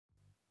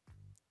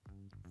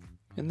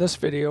In this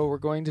video, we're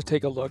going to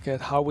take a look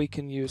at how we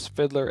can use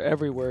Fiddler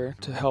Everywhere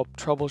to help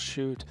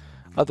troubleshoot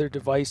other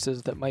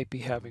devices that might be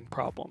having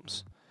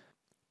problems.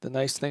 The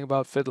nice thing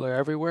about Fiddler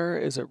Everywhere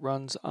is it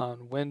runs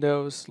on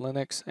Windows,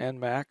 Linux, and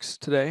Macs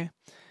today,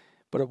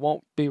 but it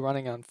won't be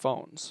running on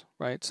phones,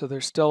 right? So there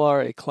still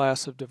are a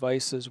class of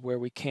devices where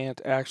we can't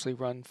actually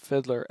run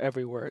Fiddler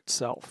Everywhere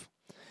itself.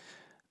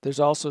 There's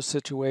also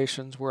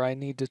situations where I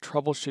need to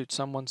troubleshoot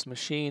someone's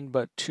machine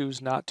but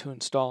choose not to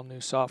install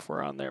new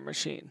software on their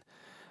machine.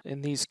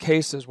 In these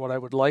cases, what I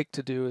would like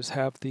to do is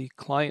have the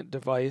client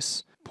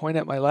device point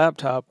at my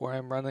laptop where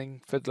I'm running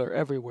Fiddler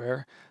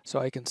Everywhere so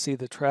I can see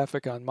the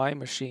traffic on my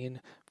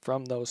machine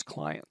from those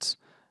clients.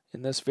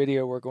 In this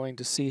video, we're going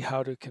to see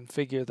how to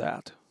configure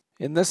that.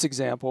 In this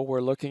example,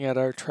 we're looking at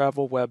our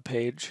travel web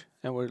page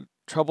and we're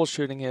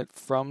troubleshooting it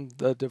from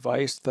the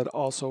device that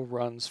also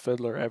runs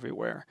Fiddler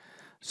Everywhere.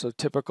 So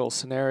typical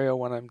scenario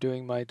when I'm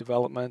doing my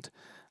development,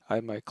 I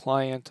have my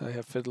client, I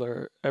have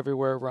Fiddler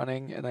Everywhere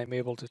running, and I'm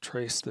able to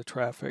trace the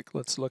traffic.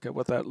 Let's look at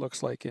what that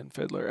looks like in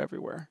Fiddler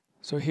Everywhere.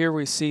 So here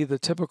we see the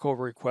typical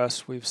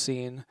requests we've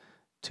seen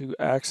to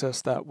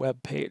access that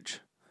web page.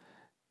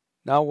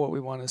 Now what we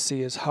want to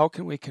see is how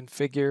can we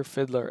configure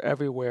Fiddler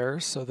Everywhere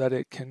so that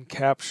it can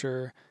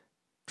capture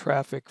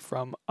traffic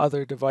from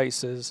other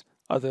devices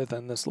other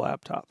than this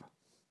laptop.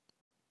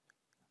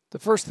 The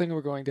first thing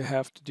we're going to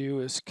have to do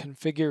is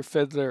configure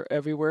Fiddler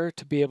Everywhere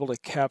to be able to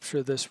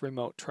capture this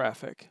remote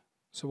traffic.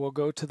 So we'll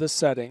go to the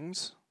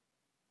settings,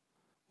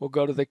 we'll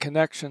go to the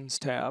connections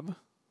tab.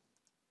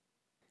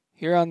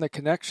 Here on the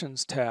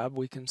connections tab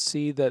we can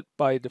see that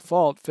by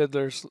default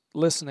Fiddler's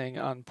listening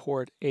on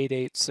port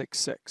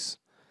 8866.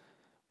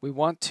 We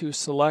want to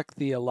select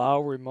the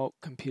allow remote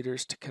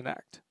computers to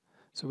connect.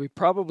 So we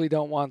probably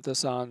don't want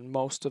this on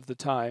most of the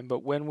time,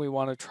 but when we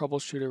want to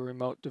troubleshoot a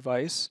remote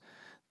device,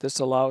 this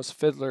allows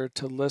Fiddler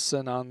to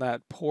listen on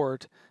that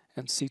port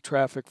and see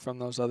traffic from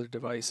those other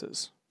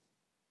devices.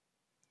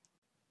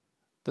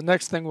 The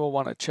next thing we'll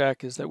want to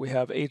check is that we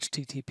have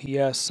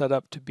HTTPS set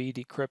up to be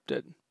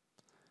decrypted.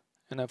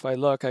 And if I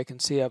look, I can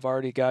see I've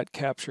already got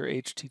capture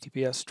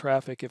HTTPS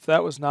traffic. If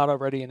that was not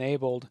already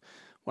enabled,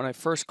 when I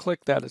first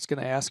click that, it's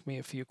going to ask me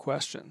a few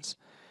questions.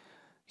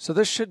 So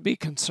this should be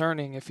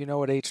concerning if you know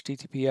what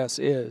HTTPS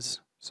is.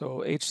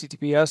 So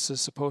HTTPS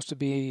is supposed to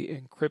be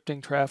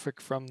encrypting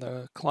traffic from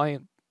the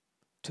client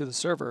to the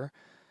server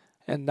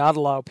and not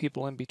allow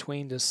people in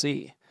between to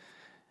see.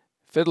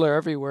 Fiddler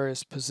Everywhere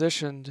is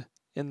positioned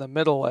in the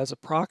middle as a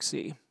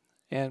proxy,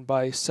 and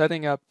by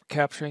setting up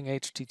capturing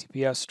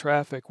HTTPS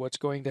traffic, what's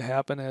going to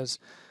happen is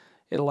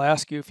it'll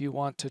ask you if you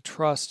want to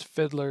trust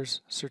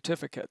Fiddler's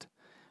certificate.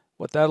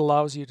 What that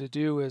allows you to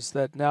do is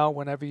that now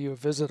whenever you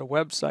visit a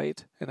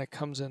website and it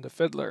comes into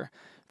Fiddler,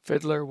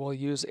 Fiddler will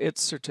use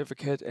its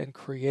certificate and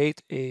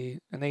create an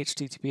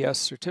HTTPS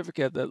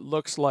certificate that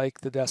looks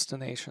like the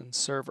destination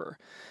server.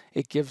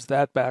 It gives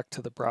that back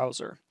to the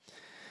browser.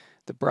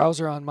 The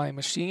browser on my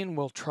machine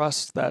will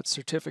trust that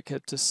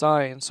certificate to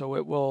sign, so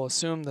it will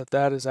assume that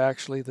that is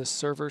actually the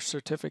server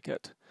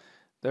certificate.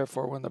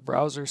 Therefore, when the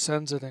browser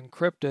sends it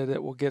encrypted,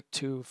 it will get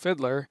to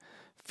Fiddler.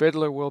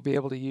 Fiddler will be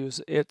able to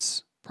use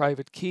its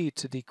private key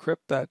to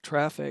decrypt that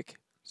traffic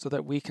so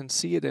that we can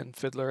see it in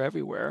Fiddler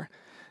Everywhere.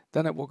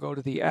 Then it will go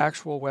to the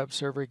actual web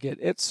server, get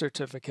its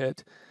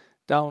certificate,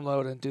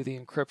 download, and do the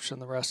encryption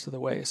the rest of the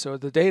way. So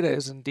the data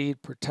is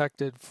indeed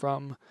protected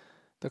from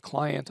the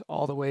client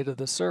all the way to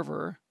the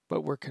server,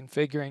 but we're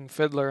configuring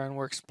Fiddler and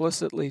we're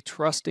explicitly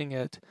trusting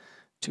it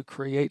to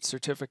create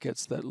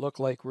certificates that look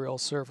like real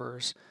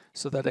servers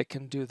so that it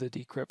can do the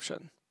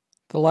decryption.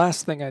 The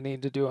last thing I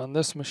need to do on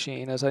this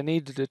machine is I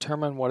need to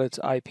determine what its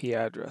IP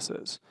address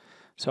is.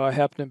 So I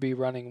happen to be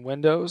running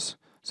Windows,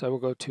 so I will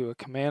go to a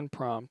command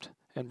prompt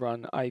and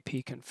run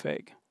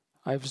ipconfig.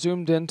 I've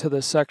zoomed into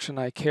the section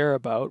I care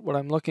about. What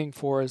I'm looking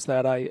for is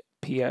that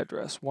IP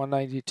address,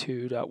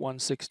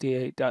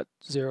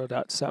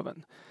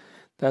 192.168.0.7.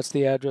 That's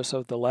the address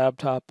of the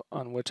laptop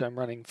on which I'm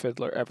running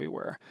Fiddler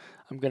Everywhere.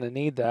 I'm going to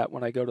need that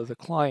when I go to the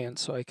client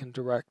so I can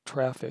direct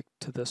traffic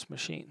to this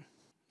machine.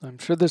 I'm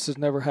sure this has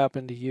never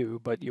happened to you,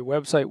 but your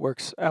website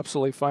works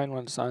absolutely fine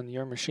when it's on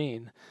your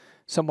machine.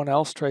 Someone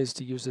else tries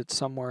to use it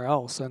somewhere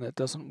else and it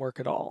doesn't work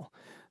at all.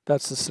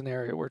 That's the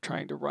scenario we're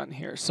trying to run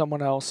here.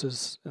 Someone else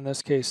is, in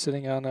this case,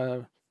 sitting on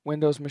a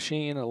Windows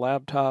machine, a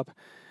laptop.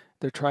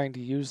 They're trying to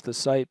use the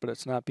site, but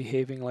it's not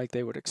behaving like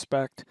they would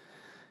expect.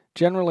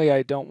 Generally,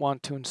 I don't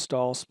want to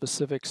install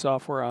specific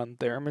software on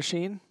their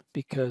machine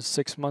because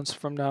 6 months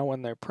from now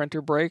when their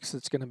printer breaks,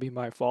 it's going to be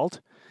my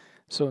fault.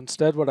 So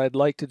instead what I'd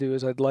like to do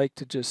is I'd like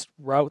to just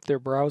route their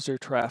browser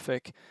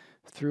traffic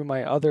through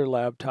my other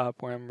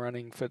laptop where I'm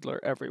running Fiddler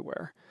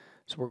Everywhere.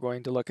 So we're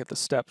going to look at the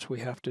steps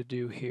we have to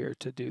do here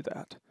to do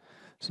that.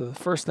 So the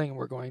first thing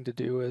we're going to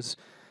do is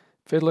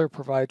Fiddler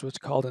provides what's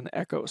called an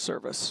echo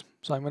service.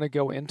 So I'm going to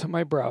go into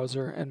my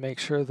browser and make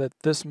sure that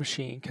this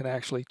machine can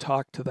actually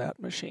talk to that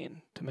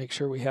machine to make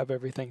sure we have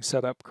everything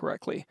set up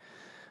correctly.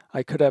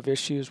 I could have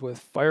issues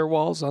with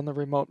firewalls on the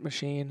remote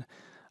machine.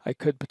 I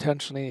could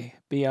potentially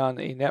be on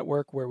a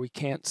network where we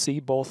can't see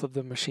both of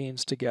the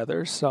machines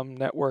together. Some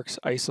networks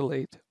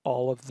isolate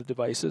all of the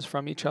devices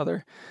from each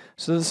other.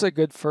 So this is a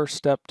good first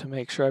step to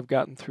make sure I've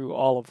gotten through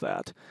all of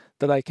that,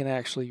 that I can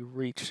actually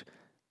reach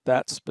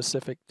that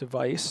specific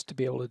device to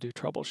be able to do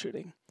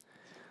troubleshooting.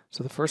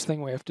 So the first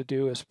thing we have to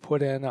do is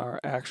put in our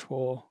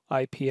actual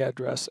IP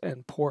address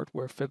and port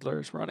where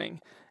Fiddler is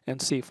running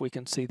and see if we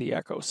can see the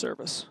echo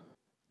service.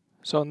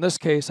 So in this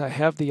case, I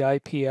have the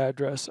IP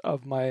address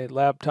of my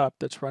laptop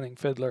that's running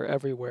Fiddler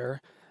Everywhere.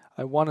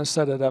 I want to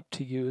set it up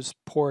to use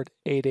port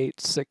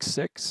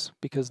 8866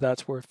 because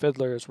that's where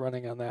Fiddler is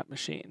running on that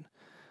machine.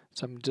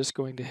 So I'm just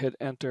going to hit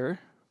enter.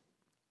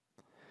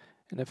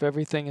 And if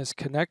everything is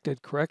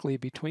connected correctly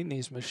between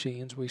these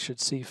machines, we should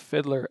see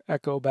Fiddler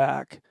echo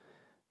back.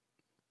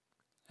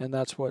 And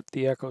that's what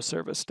the echo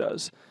service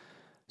does.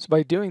 So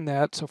by doing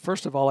that, so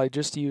first of all, I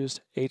just used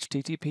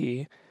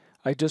HTTP.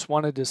 I just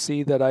wanted to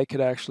see that I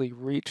could actually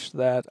reach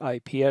that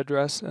IP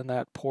address and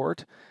that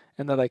port,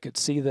 and that I could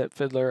see that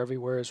Fiddler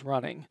Everywhere is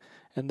running.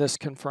 And this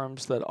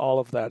confirms that all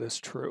of that is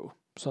true.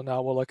 So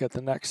now we'll look at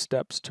the next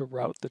steps to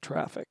route the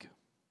traffic.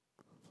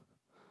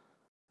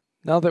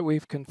 Now that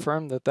we've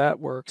confirmed that that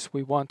works,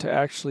 we want to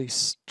actually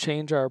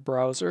change our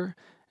browser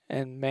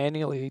and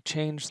manually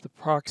change the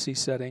proxy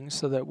settings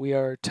so that we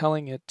are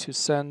telling it to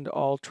send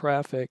all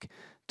traffic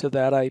to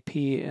that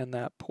IP and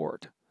that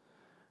port.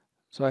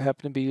 So I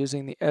happen to be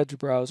using the Edge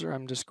browser.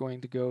 I'm just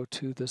going to go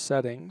to the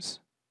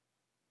settings,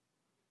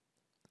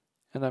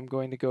 and I'm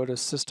going to go to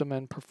System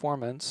and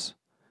Performance,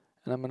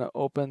 and I'm going to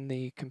open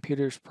the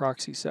computer's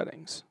proxy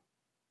settings.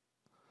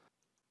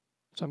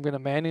 So I'm going to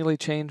manually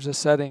change the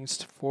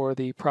settings for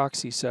the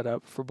proxy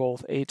setup for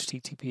both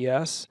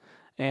HTTPS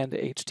and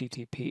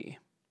HTTP.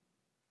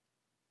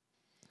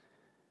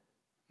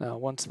 Now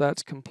once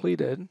that's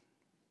completed,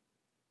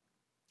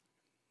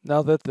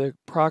 now that the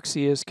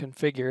proxy is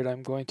configured,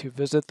 I'm going to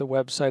visit the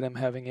website I'm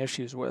having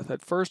issues with.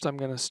 At first I'm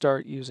going to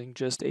start using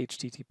just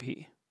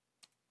HTTP.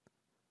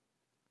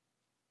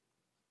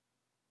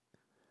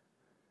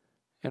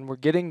 And we're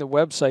getting the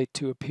website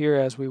to appear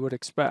as we would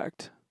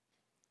expect.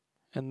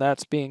 And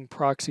that's being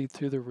proxied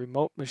through the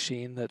remote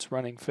machine that's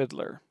running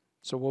Fiddler.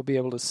 So we'll be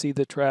able to see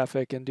the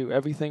traffic and do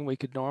everything we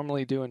could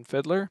normally do in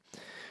Fiddler,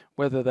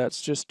 whether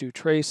that's just do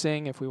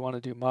tracing, if we want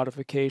to do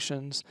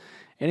modifications,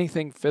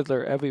 anything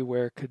Fiddler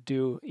Everywhere could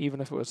do,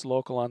 even if it was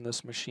local on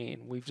this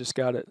machine. We've just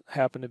got it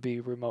happen to be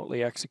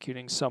remotely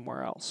executing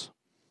somewhere else.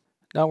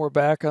 Now we're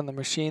back on the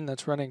machine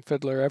that's running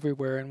Fiddler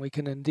Everywhere, and we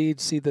can indeed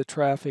see the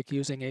traffic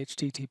using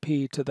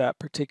HTTP to that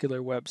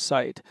particular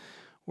website.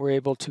 We're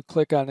able to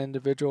click on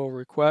individual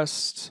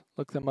requests,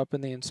 look them up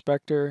in the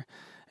inspector,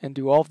 and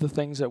do all of the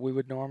things that we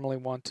would normally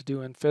want to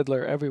do in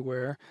Fiddler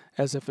Everywhere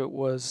as if it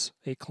was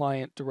a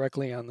client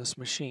directly on this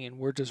machine.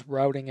 We're just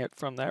routing it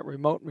from that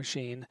remote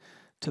machine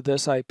to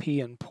this IP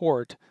and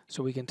port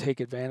so we can take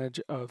advantage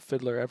of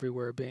Fiddler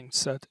Everywhere being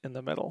set in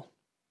the middle.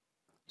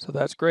 So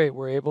that's great.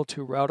 We're able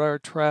to route our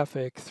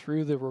traffic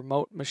through the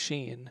remote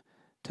machine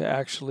to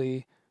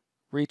actually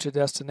reach a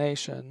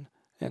destination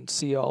and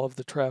see all of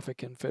the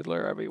traffic in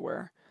Fiddler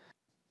Everywhere.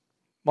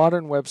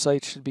 Modern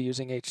websites should be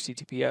using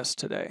HTTPS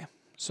today.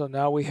 So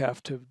now we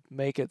have to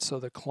make it so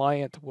the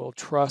client will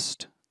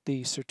trust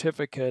the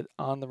certificate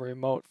on the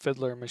remote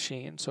Fiddler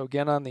machine. So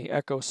again, on the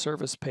Echo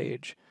service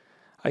page,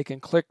 I can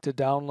click to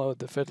download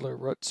the Fiddler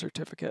root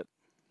certificate.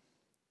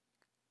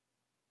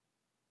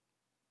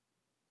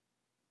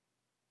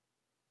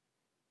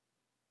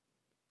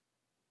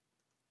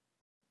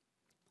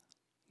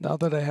 Now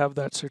that I have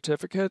that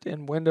certificate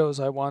in Windows,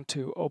 I want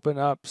to open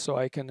up so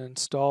I can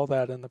install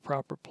that in the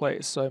proper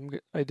place. So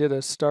I did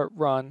a start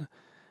run,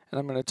 and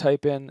I'm going to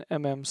type in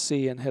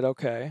MMC and hit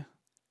OK.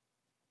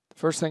 The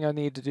first thing I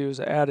need to do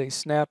is add a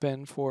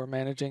snap-in for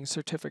managing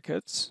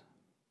certificates.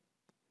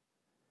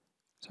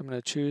 So I'm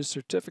going to choose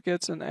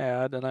certificates and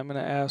add, and I'm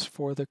going to ask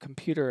for the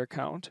computer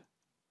account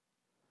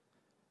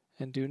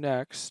and do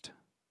next.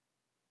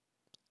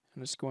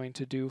 I'm just going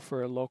to do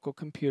for a local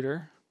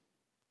computer,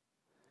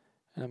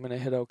 and I'm going to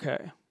hit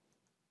OK.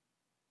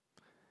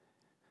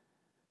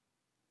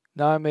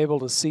 Now I'm able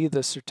to see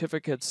the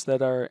certificates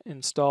that are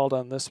installed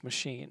on this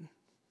machine.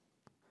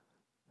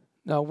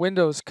 Now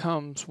Windows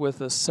comes with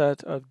a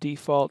set of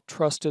default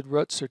trusted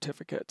root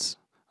certificates.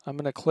 I'm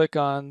going to click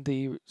on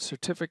the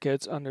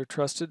certificates under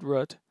trusted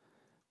root,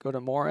 go to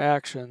more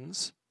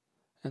actions,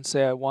 and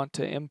say I want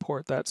to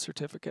import that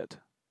certificate.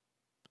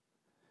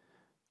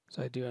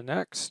 So I do a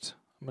next.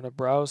 I'm going to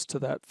browse to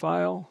that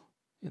file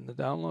in the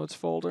downloads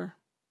folder.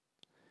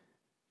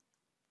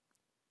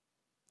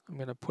 I'm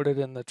going to put it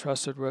in the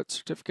trusted root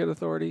certificate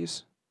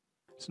authorities.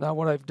 So now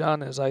what I've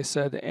done is I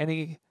said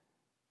any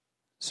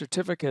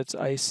certificates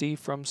I see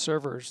from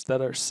servers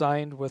that are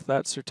signed with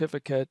that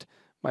certificate,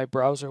 my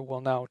browser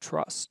will now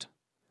trust.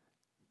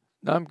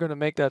 Now I'm going to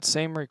make that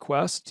same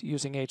request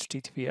using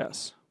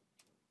HTTPS.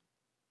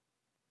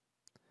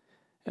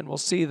 And we'll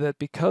see that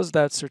because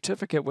that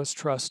certificate was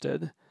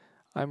trusted,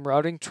 I'm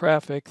routing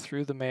traffic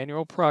through the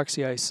manual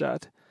proxy I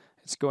set.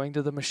 It's going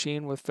to the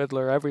machine with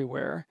Fiddler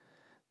Everywhere.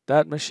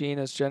 That machine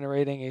is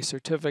generating a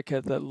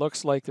certificate that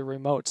looks like the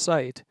remote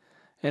site,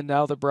 and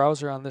now the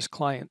browser on this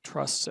client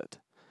trusts it.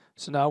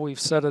 So now we've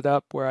set it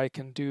up where I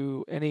can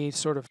do any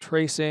sort of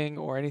tracing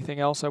or anything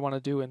else I want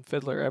to do in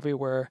Fiddler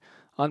Everywhere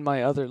on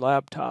my other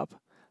laptop.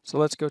 So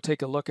let's go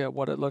take a look at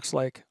what it looks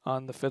like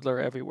on the Fiddler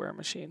Everywhere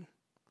machine.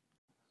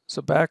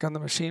 So back on the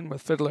machine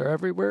with Fiddler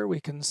Everywhere, we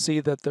can see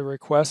that the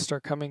requests are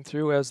coming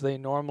through as they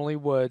normally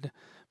would,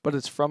 but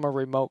it's from a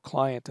remote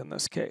client in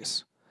this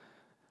case.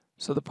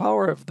 So the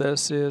power of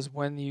this is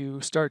when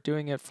you start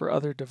doing it for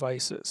other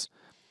devices.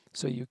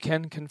 So you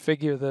can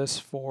configure this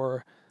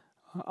for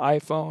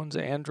iPhones,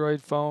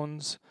 Android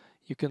phones.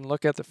 You can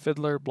look at the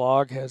Fiddler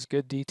blog, has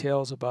good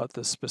details about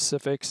the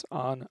specifics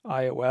on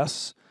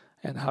iOS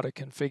and how to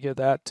configure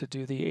that to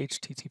do the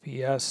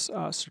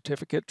HTTPS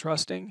certificate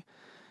trusting.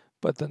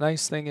 But the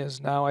nice thing is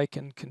now I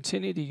can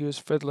continue to use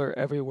Fiddler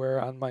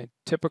Everywhere on my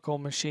typical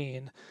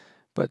machine,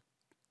 but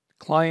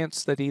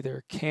clients that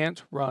either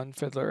can't run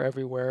Fiddler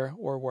Everywhere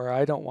or where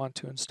I don't want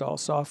to install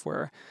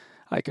software,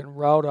 I can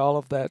route all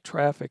of that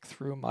traffic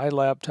through my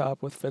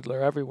laptop with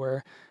Fiddler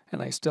Everywhere,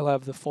 and I still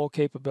have the full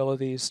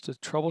capabilities to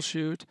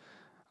troubleshoot,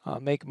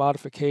 make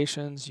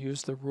modifications,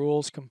 use the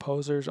rules,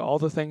 composers, all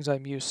the things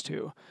I'm used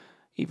to,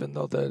 even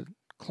though the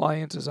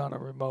client is on a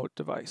remote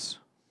device.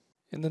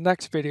 In the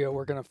next video,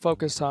 we're going to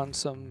focus on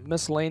some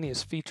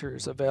miscellaneous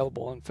features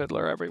available in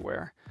Fiddler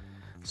Everywhere.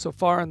 So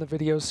far in the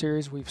video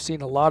series, we've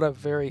seen a lot of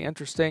very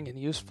interesting and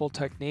useful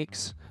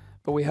techniques,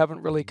 but we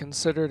haven't really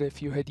considered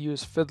if you had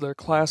used Fiddler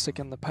Classic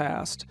in the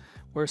past,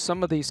 where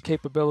some of these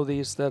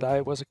capabilities that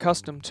I was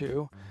accustomed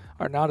to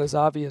are not as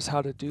obvious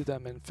how to do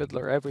them in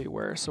Fiddler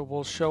Everywhere. So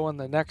we'll show in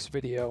the next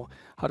video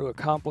how to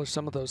accomplish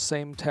some of those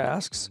same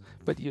tasks,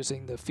 but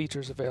using the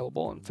features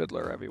available in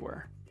Fiddler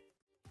Everywhere.